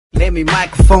Let me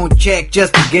microphone check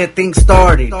just to get things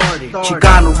started.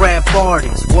 Chicano rap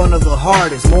artist, one of the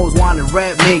hardest, most wanted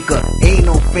rap maker. Ain't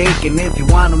no faking. If you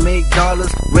wanna make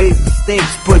dollars, raise the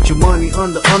stakes. Put your money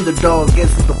on the underdog. Guess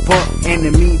what the fuck?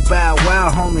 Enemy bow wow,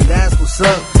 homie, that's what's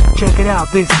up. Check it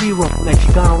out, this Zero from that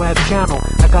Chicano Rap channel.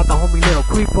 I got the homie Little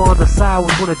Creeper on the side.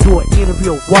 We're gonna do an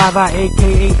interview with Wava,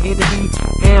 aka Enemy,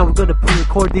 and we're gonna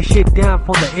record this shit down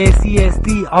from the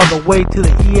SESD all the way to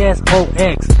the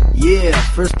ESOX. Yeah,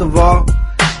 first of all,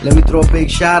 let me throw a big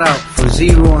shout out for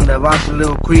Zero and the Vato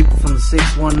Little Creeper from the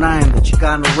 619, the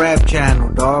Chicano Rap channel,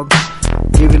 dog.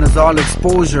 Giving us all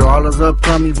exposure, all those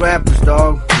upcoming rappers,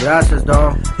 dog. Gracias,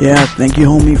 dog. Yeah, thank you,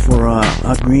 homie, for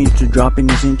agreeing to dropping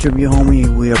this interview, homie.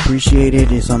 We appreciate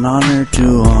it. It's an honor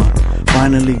to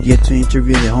finally get to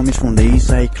interview the homies from the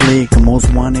Eastside Clique,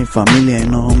 Most Wanted, Familia, you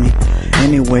know, homie.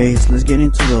 Anyways, let's get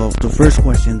into the first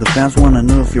question. The fans want to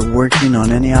know if you're working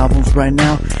on any albums right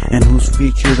now and who's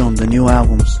featured on the new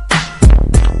albums.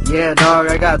 Yeah, dog,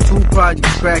 I got 2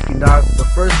 projects cracking, dog. The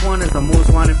first one is the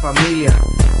Most Wanted Familia.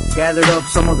 Gathered up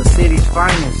some of the city's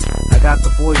finest. I got the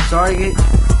boy Target.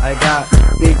 I got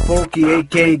Big Pokey,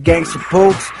 aka Gangsta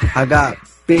Pokes. I got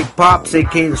Big Pops,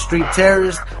 aka the Street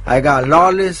Terrorist. I got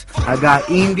Lawless. I got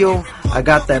Indio. I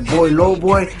got that boy Low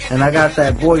Boy. And I got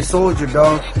that boy Soldier,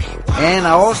 dog. And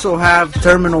I also have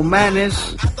Terminal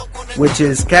Madness, which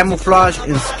is Camouflage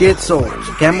and Schizo.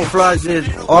 Camouflage did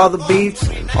all the beats,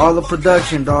 all the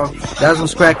production, dog. That's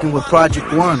what's cracking with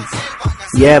Project 1.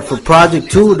 Yeah, for Project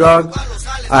 2, dog,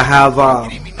 I have,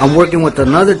 I'm working with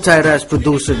another tight-ass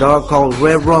producer, dog, called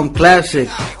Red Rum Classic.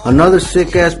 Another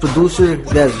sick-ass producer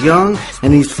that's young,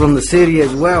 and he's from the city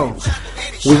as well.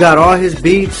 We got all his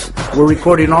beats. We're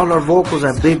recording all our vocals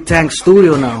at Big Tank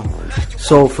Studio now.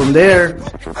 So from there,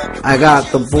 I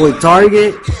got the boy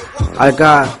Target, I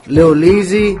got Lil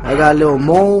Leezy, I got Lil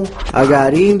Mo, I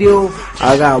got Indio,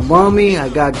 I got Mummy, I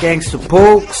got Gangsta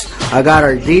Pokes, I got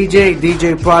our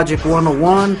DJ Project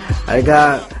 101, I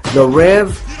got the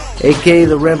Rev, aka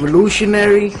the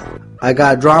Revolutionary, I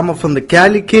got Drama from the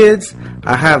Cali Kids,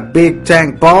 I have Big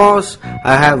Tank Boss,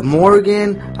 I have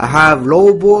Morgan, I have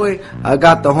Low Boy, I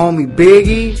got the homie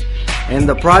Biggie, and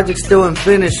the project's still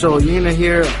unfinished, so you're gonna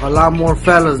hear a lot more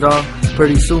fellas, dog,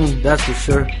 pretty soon, that's for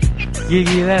sure.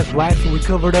 Yeah, that's right. So we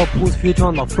covered up who's featured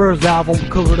on the first album, we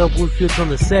covered up who's featured on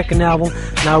the second album.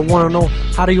 Now I want to know,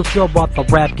 how do you feel about the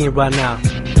rap game right now?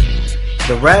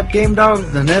 The rap game, dog,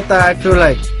 the neta, I feel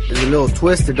like it's a little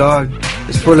twisted, dog.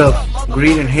 It's full of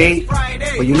greed and hate.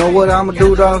 But you know what I'm gonna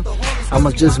do, dog? I'm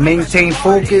gonna just maintain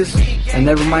focus and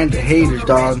never mind the haters,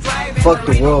 dog. Fuck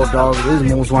the world, dog. This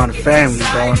is Most Wanted Family,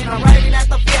 dog.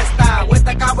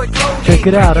 Check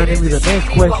it out. Enemy. The next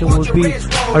question would be,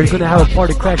 are you gonna have a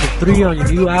Party Crasher 3 on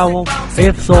your new album?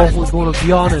 If so, who's gonna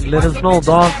be on it? Let us know,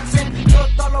 dog.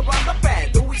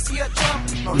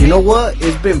 You know what?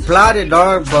 It's been plotted,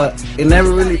 dog, but it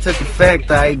never really took effect,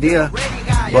 the idea.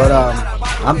 But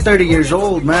I'm 30 years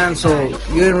old, man, so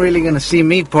you ain't really gonna see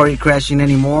me party crashing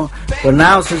anymore. But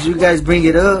now, since you guys bring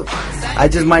it up, I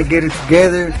just might get it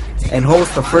together and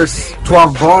host the first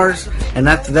 12 bars, and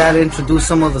after that introduce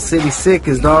some of the city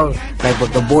sickest, dog, like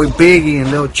with the boy Biggie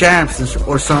and Lil Champs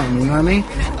or something, you know what I mean?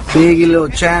 Biggie, Lil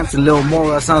Champs, and Lil Mo.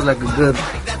 That sounds like a good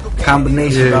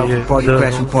combination, dog, for Party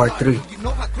Crashing Part 3.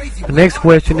 The next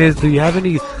question is, do you have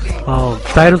any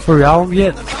titles for your album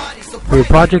yet? For your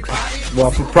projects?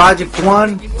 Well, for Project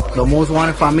 1, the Most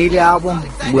Wanted Familia album,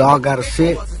 we all gotta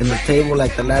sit in the table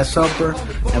like the Last Supper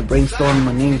and brainstorm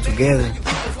a name together.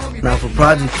 Now for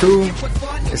Project 2,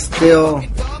 it's still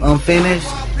unfinished.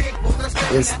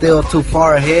 It's still too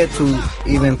far ahead to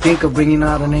even think of bringing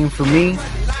out a name for me.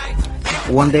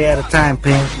 One day at a time,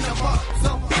 Pimp.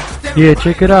 Yeah,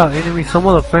 check it out. Enemy, some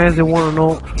of the fans, they want to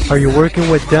know, are you working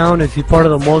with Down? Is he part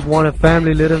of the Most Wanted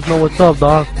family? Let us know what's up,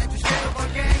 dog.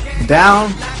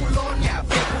 Down?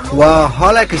 Well,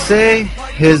 all I can say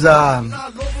is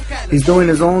he's doing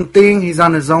his own thing. He's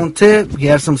on his own tip. He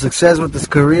has some success with his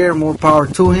career. More power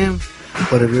to him.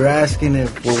 But if you're asking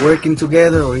if we're working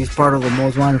together or he's part of the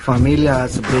Most Wanted Familia,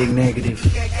 that's a big negative.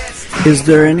 Is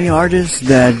there any artist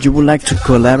that you would like to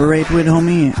collaborate with,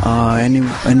 homie?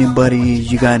 Anybody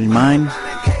you got in mind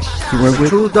to work with?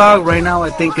 True, dog. Right now, I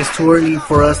think it's too early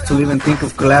for us to even think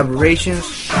of collaborations.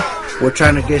 We're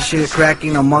trying to get shit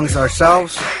cracking amongst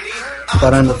ourselves.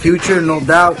 But in the future, no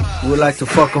doubt, we'd like to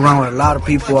fuck around with a lot of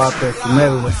people out there from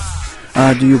everywhere.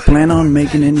 Do you plan on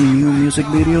making any new music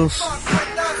videos?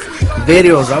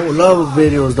 Videos, I would love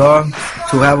videos, dog.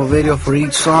 To have a video for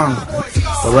each song.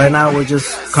 But right now, we're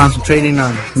just concentrating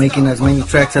on making as many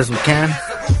tracks as we can.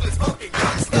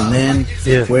 And then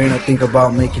we're gonna think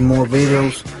about making more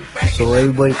videos. so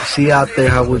everybody can see out there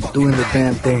how we're doing the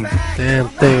damn thing. Damn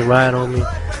thing, right, homie.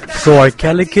 So are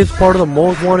Cali Kids part of the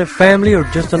Most Wanted family or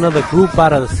just another group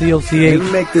out of the Let me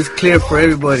COCH? make this clear for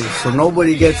everybody, so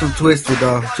nobody gets them twisted,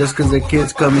 dog. Just because their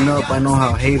kids coming up, I know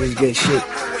how haters get shit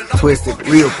twisted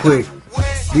real quick.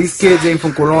 These kids ain't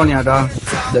from Colonia, dog.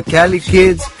 The Cali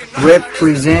Kids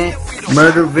represent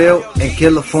Murderville and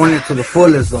California to the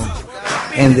fullest, though.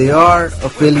 And they are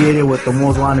affiliated with the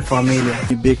Most Wanted Familia.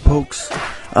 Big Pokes.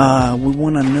 We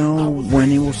want to know when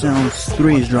Evil Sounds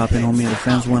 3 is dropping, homie. The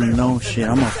fans want to know. Shit,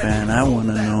 I'm a fan. I want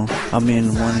to know. I've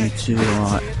been wanting to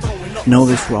know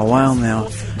this for a while now.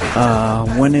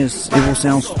 When is Evil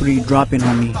Sounds 3 dropping,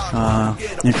 homie?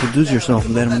 Introduce yourself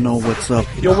and let them know what's up.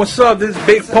 Yo, what's up? This is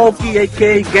Big Pokey,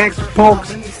 aka Gangster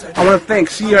Pokes. I want to thank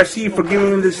CRC for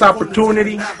giving me this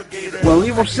opportunity. Well,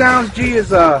 Evil Sounds G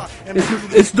is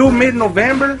it's due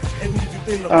mid-November.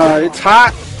 It's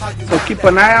hot, so keep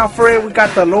an eye out for it. We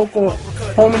got the local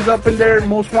homies up in there,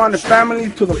 Most Wanted family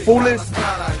to the fullest.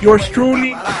 Yours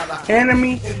truly,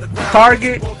 Enemy,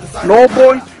 Target, Low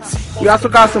Boy. We also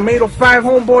got some 805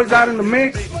 homeboys out in the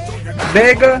mix.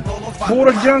 Vega,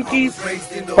 Buddha Junkies,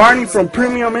 Barney from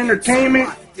Premium Entertainment,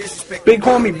 Big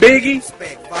Homie Biggie,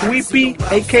 Weepy,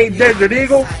 aka Desert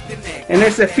Eagle, and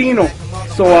ese Fino.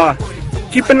 So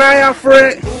keep an eye out for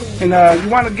it. And you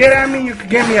want to get at me, you can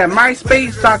get me at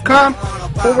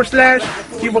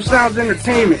myspace.com/Evil Sounds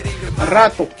Entertainment. A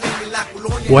rato.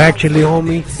 Well, actually,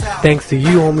 homie, thanks to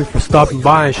you, homie, for stopping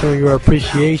by and showing your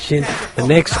appreciation. The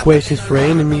next question is for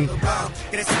Enemy.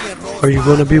 Are you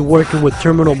going to be working with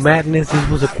Terminal Madness? This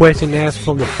was a question asked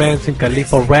from the fans in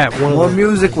Khalifa Rap. More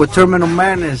music with Terminal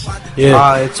Madness.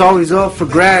 Yeah. It's always up for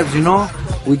grabs, you know.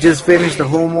 We just finished the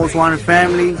whole Most Wanted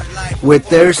family with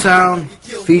their sound,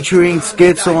 featuring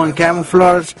Schizo and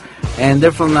Camouflage, and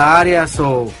they're from the area,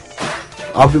 so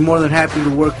I'll be more than happy to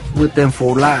work with them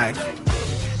for live.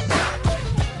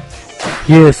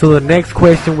 Yeah, so the next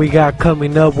question we got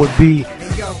coming up would be,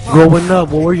 growing up,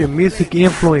 what were your music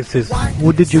influences?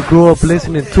 What did you grow up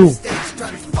listening to?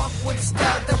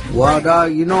 Well,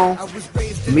 dog, you know,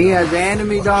 me as the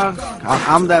Enemy, dog,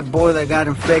 I'm that boy that got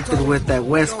infected with that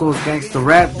West Coast gangster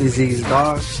rap disease,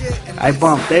 dog. I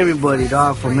bumped everybody,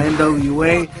 dog, from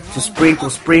NWA to Sprinkle,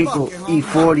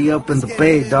 E40 up in the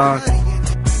Bay, dog.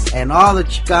 And all the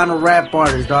Chicano rap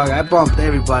artists, dog. I bumped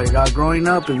everybody, dog. Growing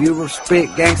up, if you ever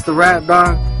spit gangster rap,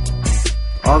 dog,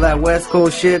 all that West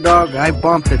Coast shit, dog, I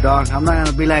bumped it, dog. I'm not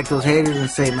gonna be like those haters and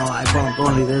say, no, I bumped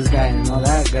only this guy and all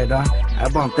that guy, dog. I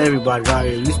bumped everybody, dog.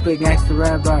 If you spit gangster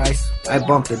rap, dog, I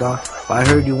bumped it, dog. But I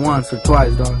heard you once or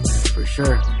twice, dog. For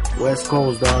sure. West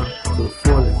Coast, dog. To the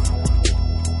fullest.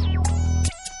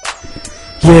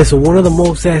 Yeah, so one of the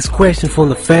most asked questions from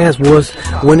the fans was,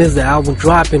 when is the album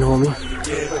dropping, homie?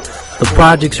 The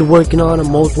projects you're working on, the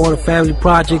Most Wanted Family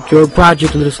Project, your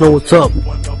project, let us know what's up.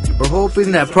 We're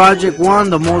hoping that Project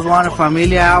 1, the Most Wanted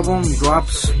Familia album,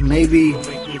 drops maybe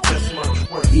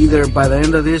either by the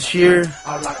end of this year,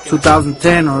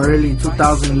 2010, or early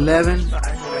 2011.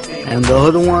 And the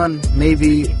other one,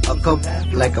 maybe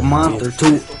like a month or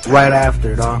two right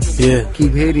after, dog. Yeah.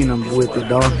 Keep hitting them with it,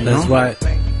 dog. You That's know? right.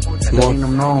 Letting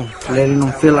them know, letting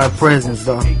them feel our presence,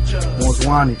 dog. Most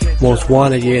Wanted. Most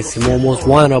Wanted, yes, Simone Most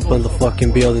Wanted up in the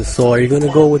fucking building. So are you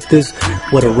gonna go with this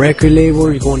with a record label?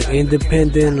 Are you going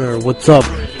independent or what's up?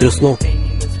 Just know.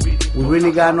 We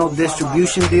really got no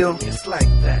distribution deal,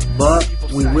 but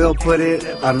we will put it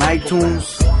on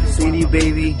iTunes, CD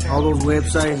Baby, all those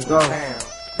websites, dog.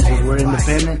 Because we're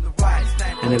independent.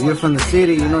 And if you're from the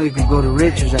city, you know you could go to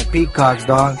Richards at Peacocks,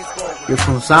 dog. You're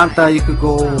from Santa, you could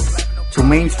go to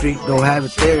Main Street, they'll have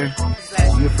it there.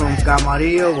 You're from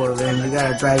Camarillo, well then you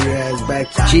gotta drive your ass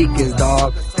back to Chica's,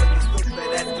 dog.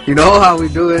 You know how we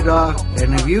do it, dog.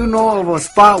 And if you know of a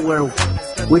spot where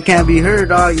we can't be heard,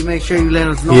 dog, you make sure you let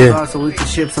us know, dog, so we can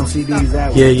ship some CDs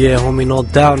that way. Yeah, homie, no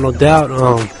doubt, no doubt.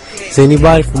 Is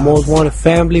anybody from Most Wanted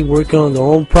Family working on their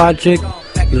own project?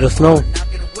 Let us know.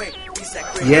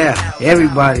 Yeah,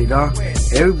 everybody, dog.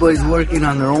 Everybody's working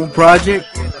on their own project.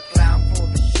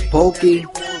 Pokey,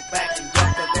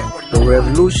 The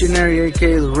Revolutionary,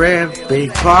 aka The Rev,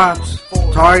 Big Pops,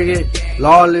 Target,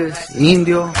 Lawless,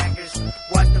 Indio,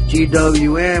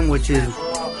 GWM, which is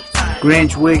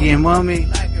Grinch, Wiggy, and Mummy.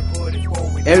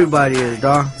 Everybody is,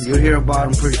 dog. You'll hear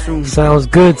about them pretty soon. Sounds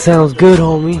good,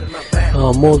 homie.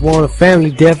 Most Wanted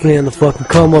Family definitely in the fucking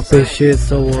come up and shit.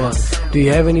 So, do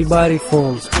you have anybody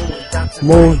from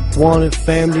Most Wanted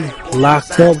Family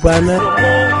locked up right now?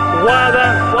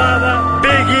 Wada,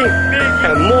 Biggie,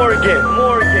 and Morgan.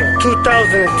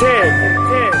 2010.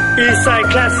 Eastside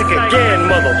Classic again,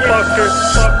 motherfucker.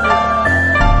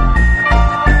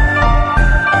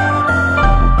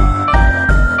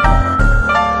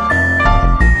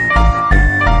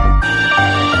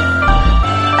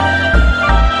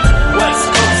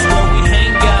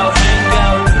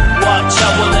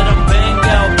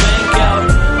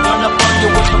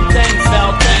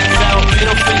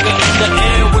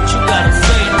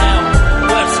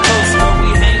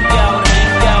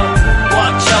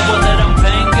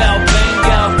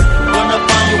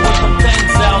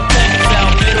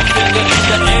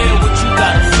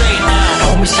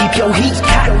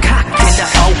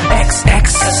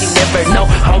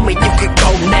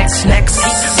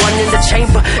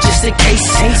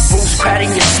 crowd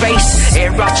in your space, air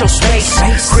out your space,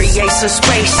 create some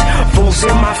space, fools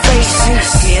in my face,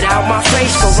 get out my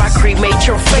face or I cremate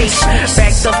your face.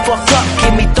 Back the fuck up,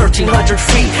 give me 1,300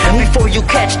 feet before you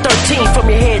catch 13 from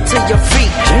your head to your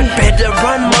feet. Better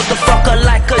run, motherfucker,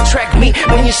 like a track meet.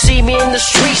 When you see me in the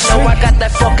streets, know I got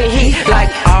that fucking heat. Like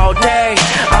all day,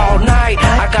 all night,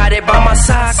 I got it by my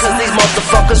side, cause these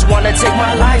motherfuckers wanna take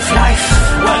my life.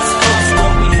 West Coast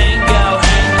where we hang out.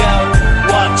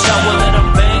 Watch out, we'll let them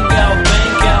bang out.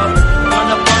 Run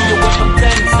up on you with them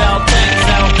things out.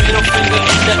 Middle finger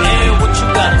in the air, what you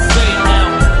gotta say now?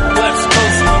 West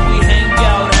Coast where we hang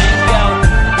out.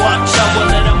 Watch out, we'll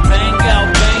let them bang out.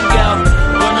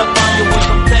 Run up on you with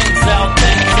them things out.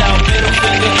 Middle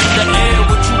finger in the air,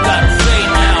 what you gotta say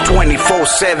now?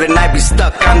 24/7, I be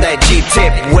stuck on that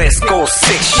G-tip. West Coast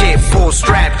sick shit, full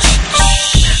strap.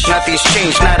 Nothing's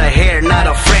changed, not a hair, not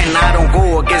a friend. I don't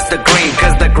go against the grain,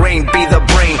 cause the grain be the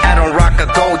brain. I don't rock a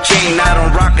gold chain, I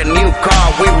don't rock a new car.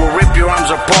 We will rip your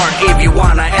arms apart if you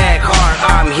wanna act hard.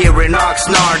 I'm here in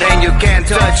Oxnard and you can't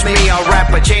touch me. I'll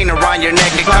wrap a chain around your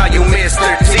neck and call you Mr.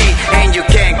 T. And you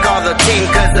can't call the team,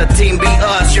 cause the team be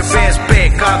us. Your best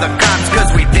bet, call the cops,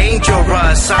 cause we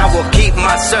dangerous. I will keep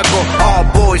my circle, all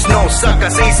boys, no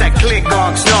suckers. Eastside click,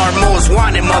 Oxnard, most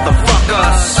wanted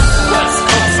motherfuckers. West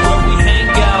Coast where we hang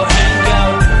out.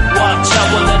 Watch out,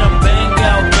 we'll let them bang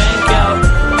out.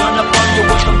 Run up on you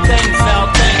with them things out.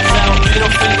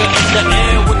 Middle finger in the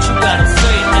air, what you gotta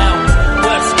say now?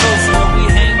 West Coast where we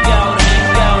hang out.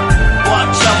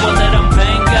 Watch out, we'll let them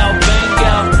bang out.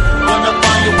 Run up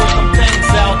on you with them things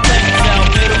out.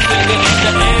 Middle finger in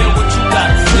the air, what you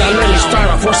gotta say now? Now let me start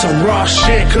off with some raw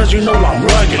shit, cause you know I'm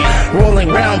rugged. Rolling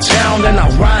round town, then I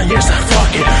ride, yes I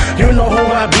fuck it. You know who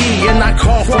I be, and I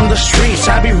come from the streets.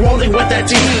 I be rolling with that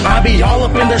team, I be all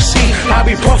up in the seat. I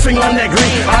be puffing on that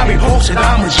green, I be posted,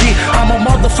 I'm a G. I'm a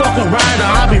motherfucking rider,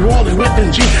 I be rolling with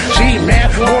them G-Man,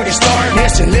 Morgan Star,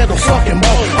 yes and little fucking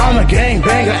Mo. I'm a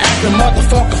gangbanger, acting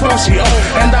motherfucker from CO.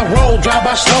 And I roll, drive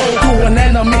by slow, through an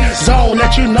enemy zone.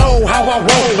 Let you know how I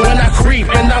roll, when I creep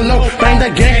and I low. Bang the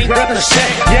gang, rep the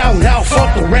set, yeah now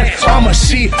fuck the rest. I'm a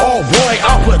C, oh boy,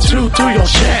 I'll put two through your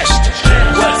chest.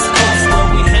 West Coast where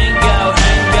we hang out.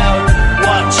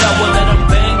 Watch out, we'll let them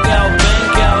bang out.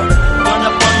 Run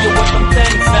up on you with them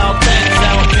things out.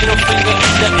 Middle finger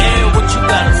in the air, what you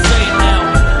gotta say now?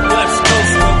 West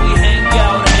Coast where we hang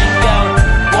out.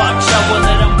 Watch out, we'll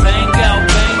let them bang out.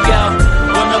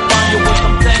 Run up on you with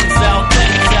them things out.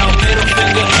 Middle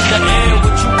finger in the air,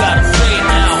 what you gotta say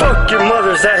now? Fuck your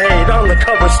mothers that hate on the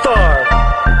cover star.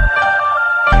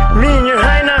 Me and your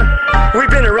Heina,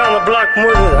 we've been around the block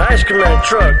more than an ice cream man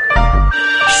truck.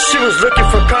 She was looking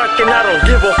for cock and I don't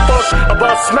give a fuck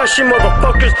about smashing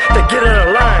motherfuckers that get in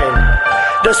a line.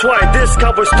 That's why this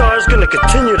cowboy star is gonna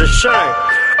continue to shine.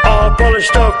 All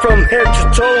polished up from head to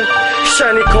toe,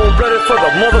 shiny cold-blooded for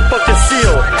the motherfucking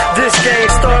seal. This gang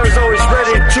star is always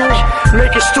ready to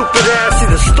make a stupid ass see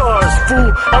the stars,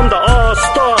 fool. I'm the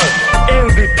all-star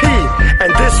MVP, and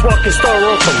this walking star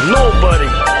rose from nobody.